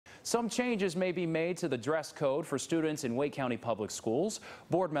Some changes may be made to the dress code for students in Wake County Public Schools.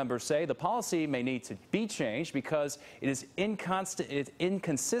 Board members say the policy may need to be changed because it is inconsistent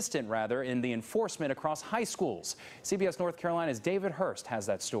in the enforcement across high schools. CBS North Carolina's David Hurst has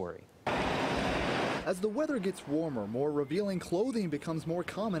that story. As the weather gets warmer, more revealing clothing becomes more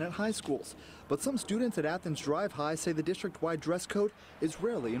common at high schools. But some students at Athens Drive High say the district-wide dress code is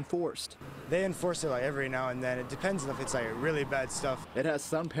rarely enforced. They enforce it like every now and then. It depends if it's like really bad stuff. It has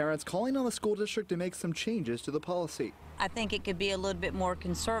some parents calling on the school district to make some changes to the policy. I think it could be a little bit more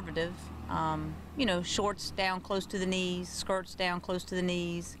conservative. You know, shorts down close to the knees, skirts down close to the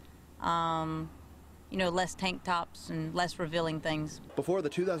knees. You know, less tank tops and less revealing things. Before the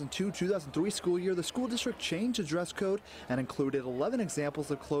 2002-2003 school year, the school district changed the dress code and included 11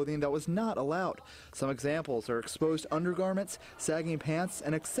 examples of clothing that was not allowed. Some examples are exposed undergarments, sagging pants,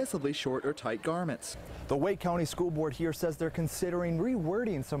 and excessively short or tight garments. The Wake County School Board here says they're considering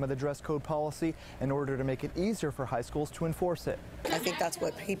rewording some of the dress code policy in order to make it easier for high schools to enforce it. I think that's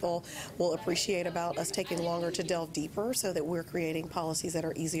what people will appreciate about us taking longer to delve deeper so that we're creating policies that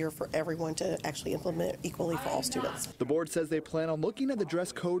are easier for everyone to actually implement equally for all students. The board says they plan on looking at the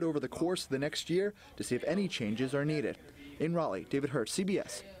dress code over the course of the next year to see if any changes are needed. In Raleigh, David Hurst,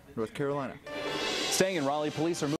 CBS, North Carolina. Staying in Raleigh, police are